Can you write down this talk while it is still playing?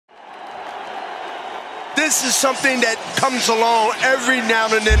This is something that comes along every now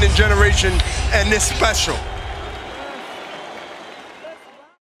and then in generation, and it's special.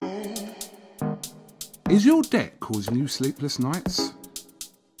 Is your debt causing you sleepless nights?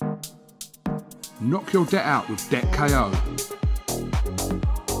 Knock your debt out with Debt KO.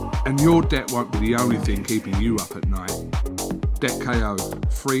 And your debt won't be the only thing keeping you up at night. Debt KO,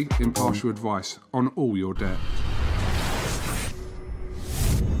 free, impartial advice on all your debt.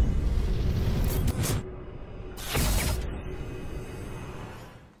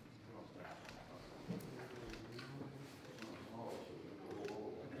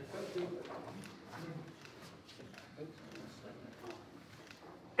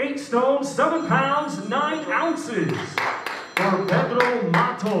 Eight stone, 7 pounds, 9 ounces for Pedro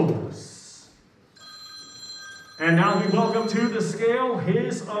Matos. And now we welcome to the scale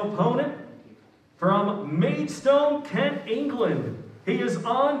his opponent from Maidstone, Kent, England. He is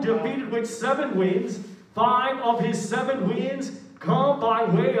undefeated with 7 wins. 5 of his 7 wins come by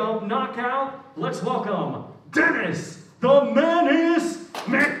way of knockout. Let's welcome Dennis the Menace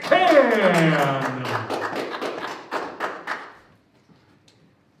McCann.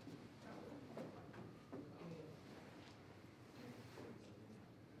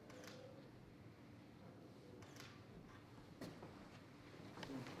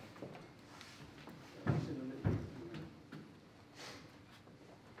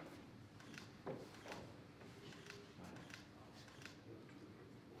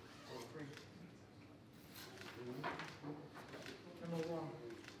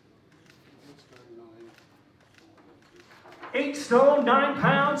 Eight stone, 9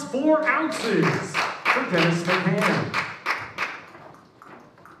 pounds, 4 ounces for Dennis McCann.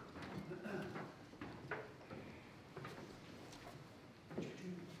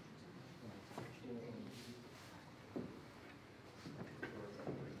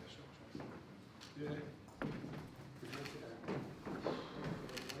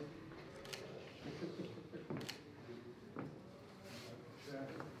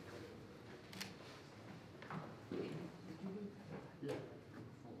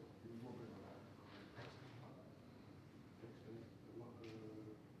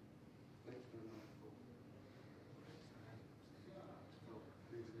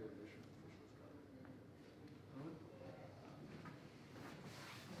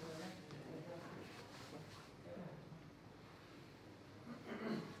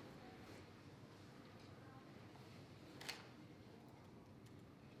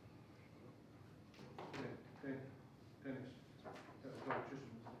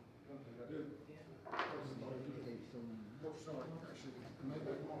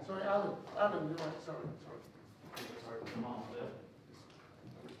 Sorry, Alan, you're right, sorry.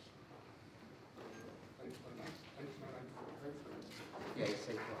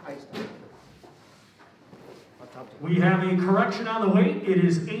 We have a correction on the weight. It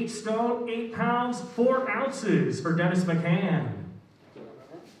is 8 stone, 8 pounds, 4 ounces for Dennis McCann.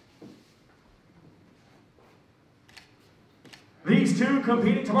 These two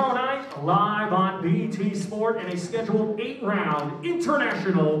competing tomorrow night live on BT Sport in a scheduled 8-round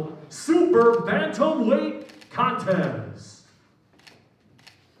international super bantamweight contest.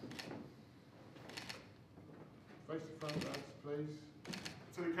 Face the front, lads, please.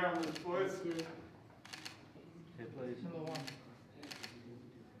 To the cameras, boys. Here, please. Number 1.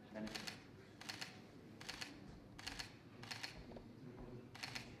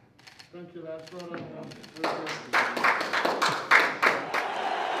 Thank you, lads. Well done.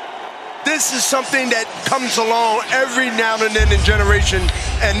 This is something that comes along every now and then in generation,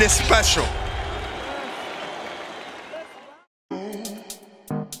 and it's special.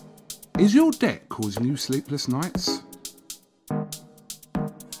 Is your debt causing you sleepless nights?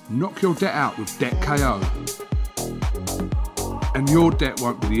 Knock your debt out with Debt KO. And your debt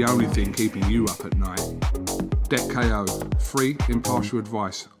won't be the only thing keeping you up at night. Debt KO, free, impartial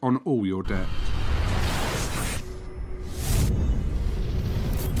advice on all your debt.